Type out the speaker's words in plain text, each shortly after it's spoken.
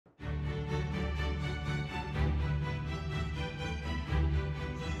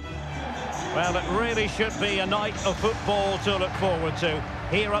Well, it really should be a night of football to look forward to,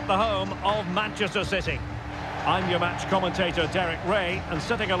 here at the home of Manchester City. I'm your match commentator, Derek Ray, and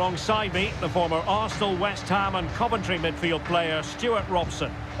sitting alongside me, the former Arsenal, West Ham and Coventry midfield player, Stuart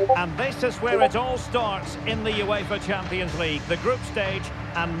Robson. And this is where it all starts in the UEFA Champions League, the group stage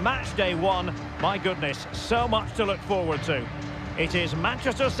and match day one. My goodness, so much to look forward to. It is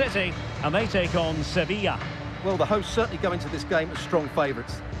Manchester City, and they take on Sevilla. Well, the hosts certainly go into this game as strong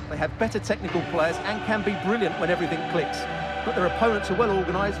favourites. They have better technical players and can be brilliant when everything clicks. But their opponents are well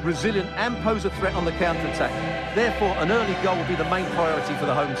organised, resilient and pose a threat on the counter-attack. Therefore, an early goal will be the main priority for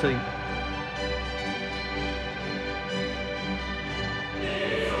the home team.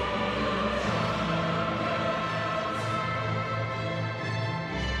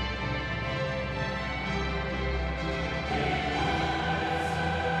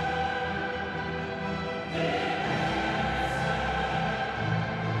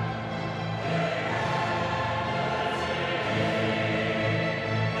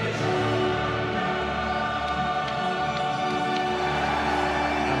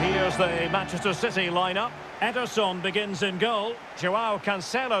 The Manchester City lineup. Ederson begins in goal. Joao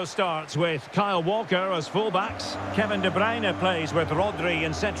Cancelo starts with Kyle Walker as fullbacks. Kevin De Bruyne plays with Rodri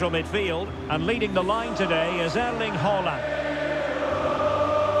in central midfield. And leading the line today is Erling Haaland.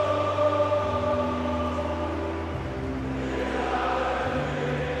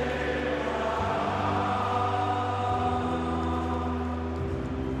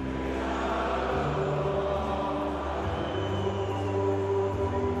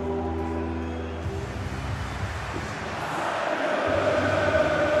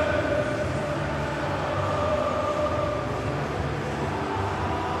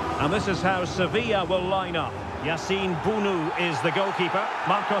 And this is how Sevilla will line up. Yassine Bounou is the goalkeeper.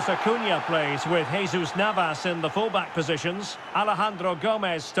 Marcos Acuna plays with Jesus Navas in the fullback positions. Alejandro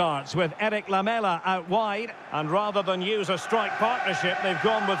Gomez starts with Eric Lamela out wide. And rather than use a strike partnership, they've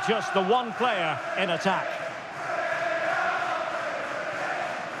gone with just the one player in attack.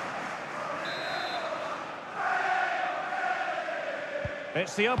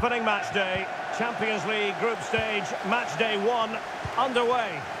 It's the opening match day. Champions League group stage, match day one,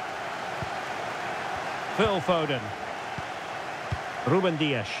 underway. Phil Foden. Ruben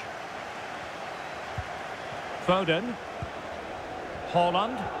Dias. Foden.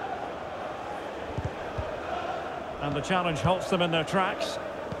 Haaland. And the challenge halts them in their tracks.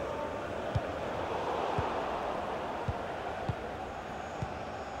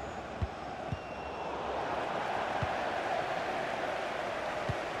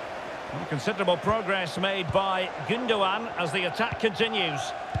 Well, considerable progress made by Gundogan as the attack continues.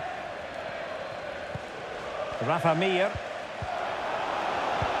 Rafa Mir.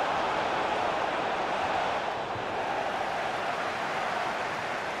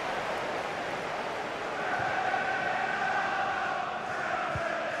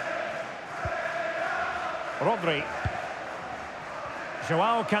 Rodri.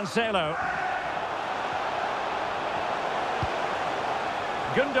 Joao Cancelo.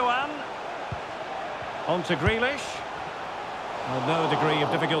 Gundogan. On to Grealish. Well, no degree of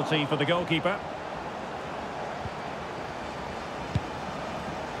difficulty for the goalkeeper.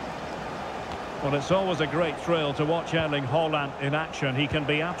 Well, it's always a great thrill to watch Erling Haaland in action. He can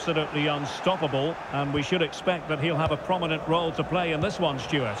be absolutely unstoppable, and we should expect that he'll have a prominent role to play in this one,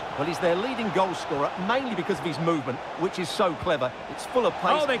 Stuart. Well, he's their leading goal scorer, mainly because of his movement, which is so clever. It's full of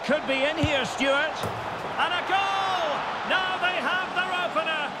pace. Oh, they could be in here, Stuart. And a goal! Now they have their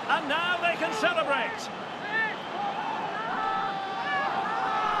opener, and now they can celebrate.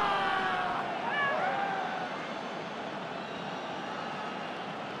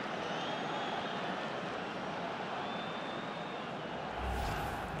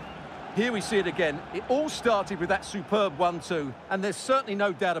 Here we see it again. It all started with that superb 1-2, and there's certainly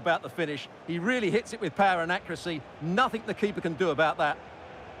no doubt about the finish. He really hits it with power and accuracy. Nothing the keeper can do about that.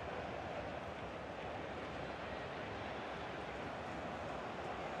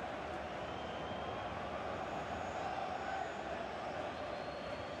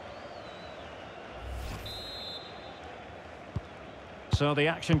 So the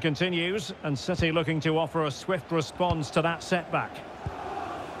action continues, and City looking to offer a swift response to that setback.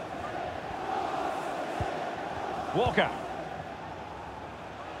 Walker.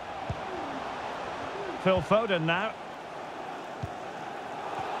 Phil Foden now.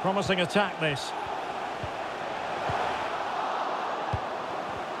 Promising attack this.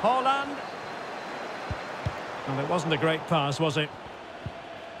 Haaland. And it wasn't a great pass, was it?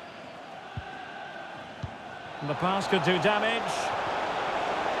 And the pass could do damage.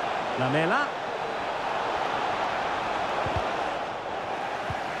 Lamela.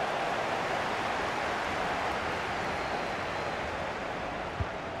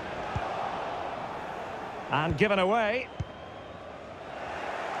 And given away.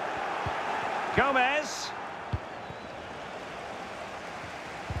 Gomez.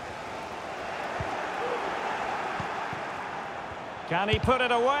 Can he put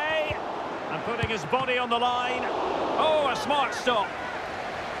it away? And putting his body on the line. Oh, a smart stop.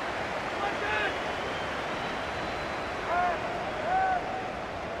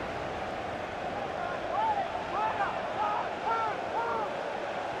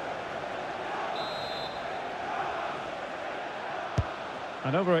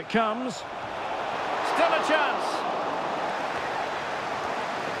 And over it comes. Still a chance.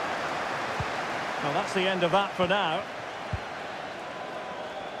 Well, that's the end of that for now.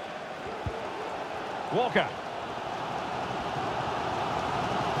 Walker.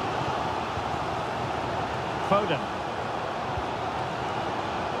 Foden.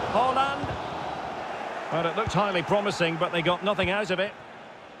 Haaland. Well, it looked highly promising, but they got nothing out of it.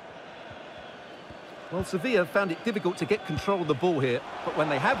 Well, Sevilla found it difficult to get control of the ball here, but when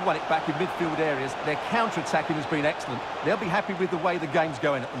they have won it back in midfield areas, their counter-attacking has been excellent. They'll be happy with the way the game's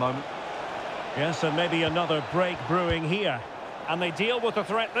going at the moment. Yes, and maybe another break brewing here. And they deal with the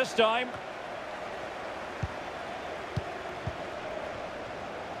threat this time.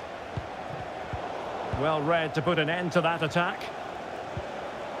 Well read to put an end to that attack.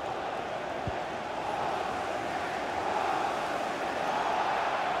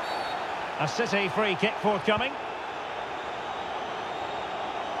 A City free kick forthcoming.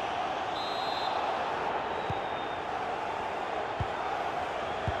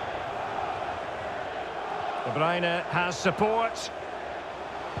 Bruyne has support.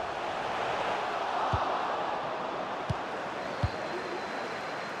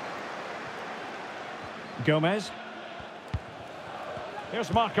 Gomez.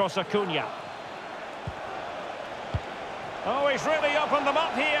 Here's Marcos Acuna. Oh, he's really opened them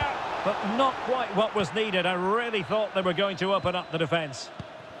up here. But not quite what was needed. I really thought they were going to open up the defence.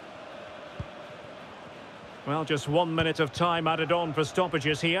 Well, just 1 minute of time added on for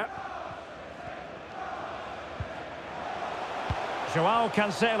stoppages here. Joao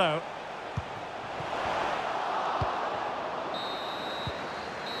Cancelo.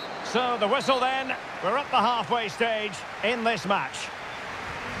 So the whistle then. We're at the halfway stage in this match.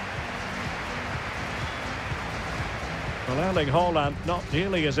 Well, Erling Haaland not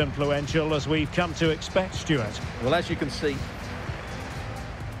nearly as influential as we've come to expect, Stuart. Well, as you can see.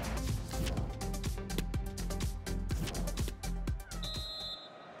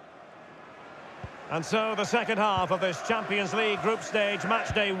 And so the second half of this Champions League group stage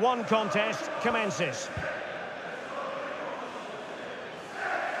matchday 1 contest commences.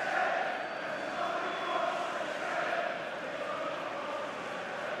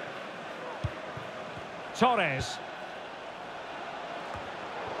 Torres.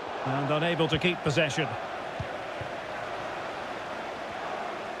 And unable to keep possession.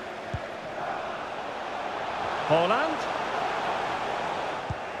 Haaland.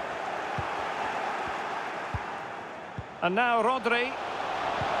 And now Rodri.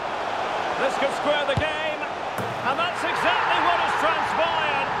 This could square the game. And that's exactly what has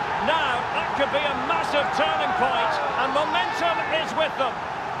transpired. Now, that could be a massive turning point. And momentum is with them.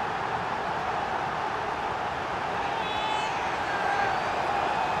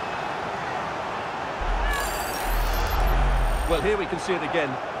 Well, here we can see it again.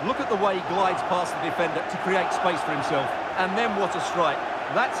 Look at the way he glides past the defender to create space for himself. And then what a strike.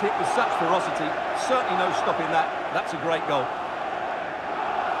 That's hit with such ferocity. Certainly no stopping that. That's a great goal.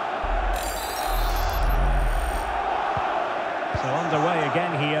 So underway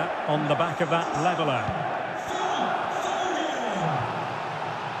again here on the back of that leveller.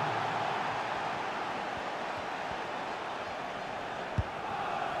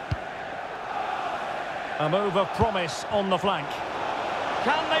 A move of promise on the flank.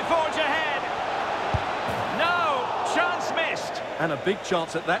 Can they forge ahead? No! Chance missed! And a big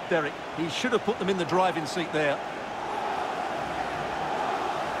chance at that, Derek. He should have put them in the driving seat there.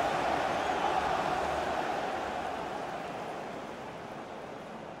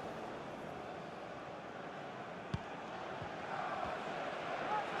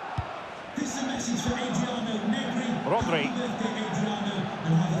 This is a message for Rodri.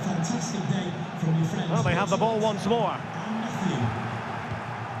 And have a fantastic day from your friends. Well, they have the ball once more.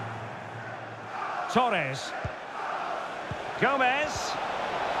 Torres. Gomez.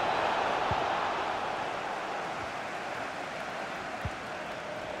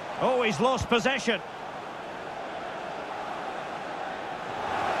 Oh, he's lost possession.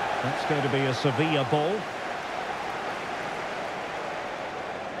 That's going to be a Sevilla ball.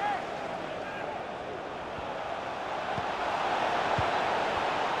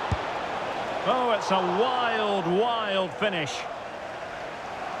 Oh, it's It's a wild, wild finish.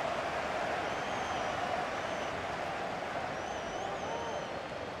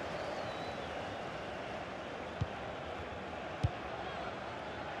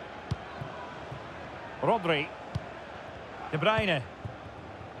 Rodri. De Bruyne.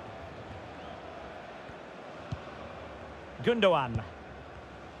 Gundogan.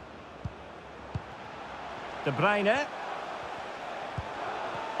 De Bruyne.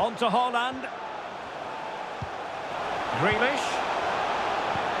 On to Haaland. Grealish.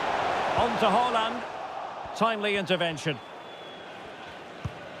 On to Haaland. Timely intervention.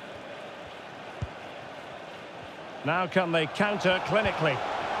 Now can they counter clinically?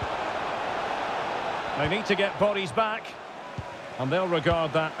 They need to get bodies back, and they'll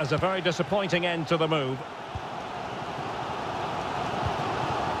regard that as a very disappointing end to the move.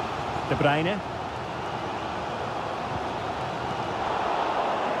 De Bruyne.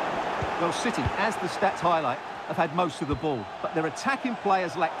 Well, City, as the stats highlight, have had most of the ball, but their attacking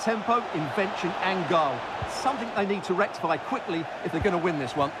players lack tempo, invention and goal. Something they need to rectify quickly if they're going to win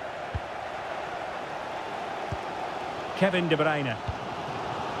this one. Kevin De Bruyne.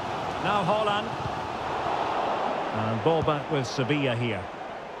 Now Haaland. And ball back with Sevilla here.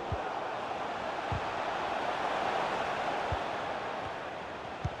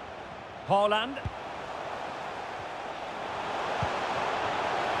 Haaland.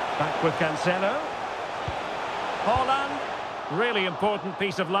 Back with Cancelo. Haaland. Really important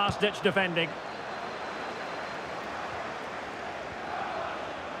piece of last-ditch defending.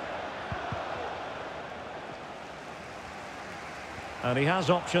 And he has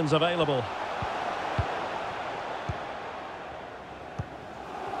options available.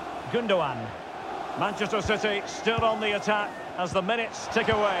 Gundogan. Manchester City still on the attack as the minutes tick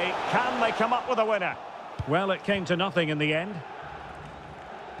away. Can they come up with a winner? Well, it came to nothing in the end.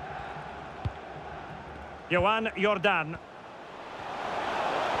 Johan Jordan.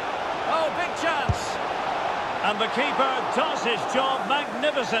 Oh, big chance. And the keeper does his job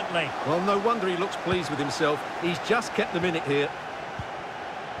magnificently. Well, no wonder he looks pleased with himself. He's just kept them in it here.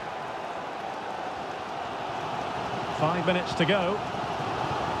 5 minutes to go.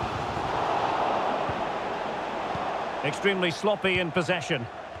 Extremely sloppy in possession.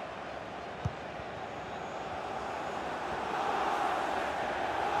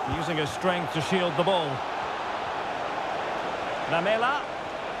 Using his strength to shield the ball. Lamela.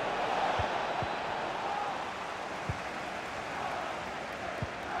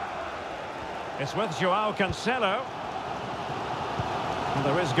 It's with Joao Cancelo. And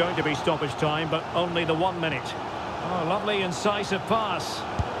there is going to be stoppage time, but only the 1 minute. Oh, lovely incisive pass.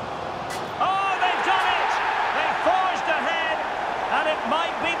 Oh, they've done it! They forged ahead, and it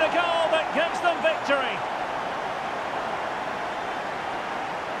might be the goal that gives them victory.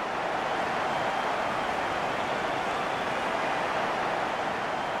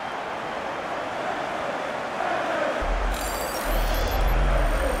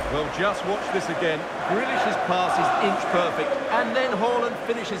 Well, just watch this again. Grealish's pass is inch perfect, and then Haaland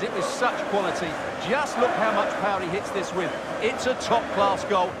finishes it with such quality. Just look how much power he hits this with. It's a top-class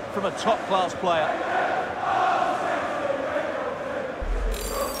goal from a top-class player.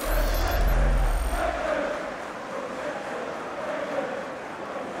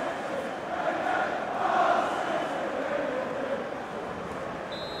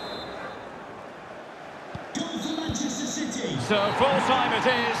 Goal for Manchester City. So full-time it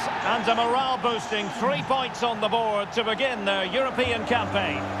is, and a morale-boosting 3 points on the board to begin their European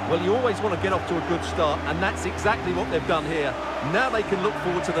campaign. Well, you always want to get off to a good start, and that's exactly what they've done here. Now they can look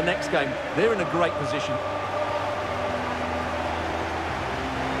forward to the next game. They're in a great position.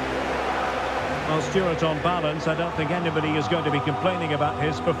 Well, Stuart, on balance, I don't think anybody is going to be complaining about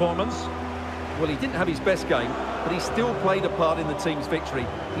his performance. Well, he didn't have his best game, but he still played a part in the team's victory.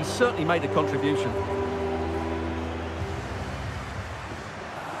 He certainly made a contribution.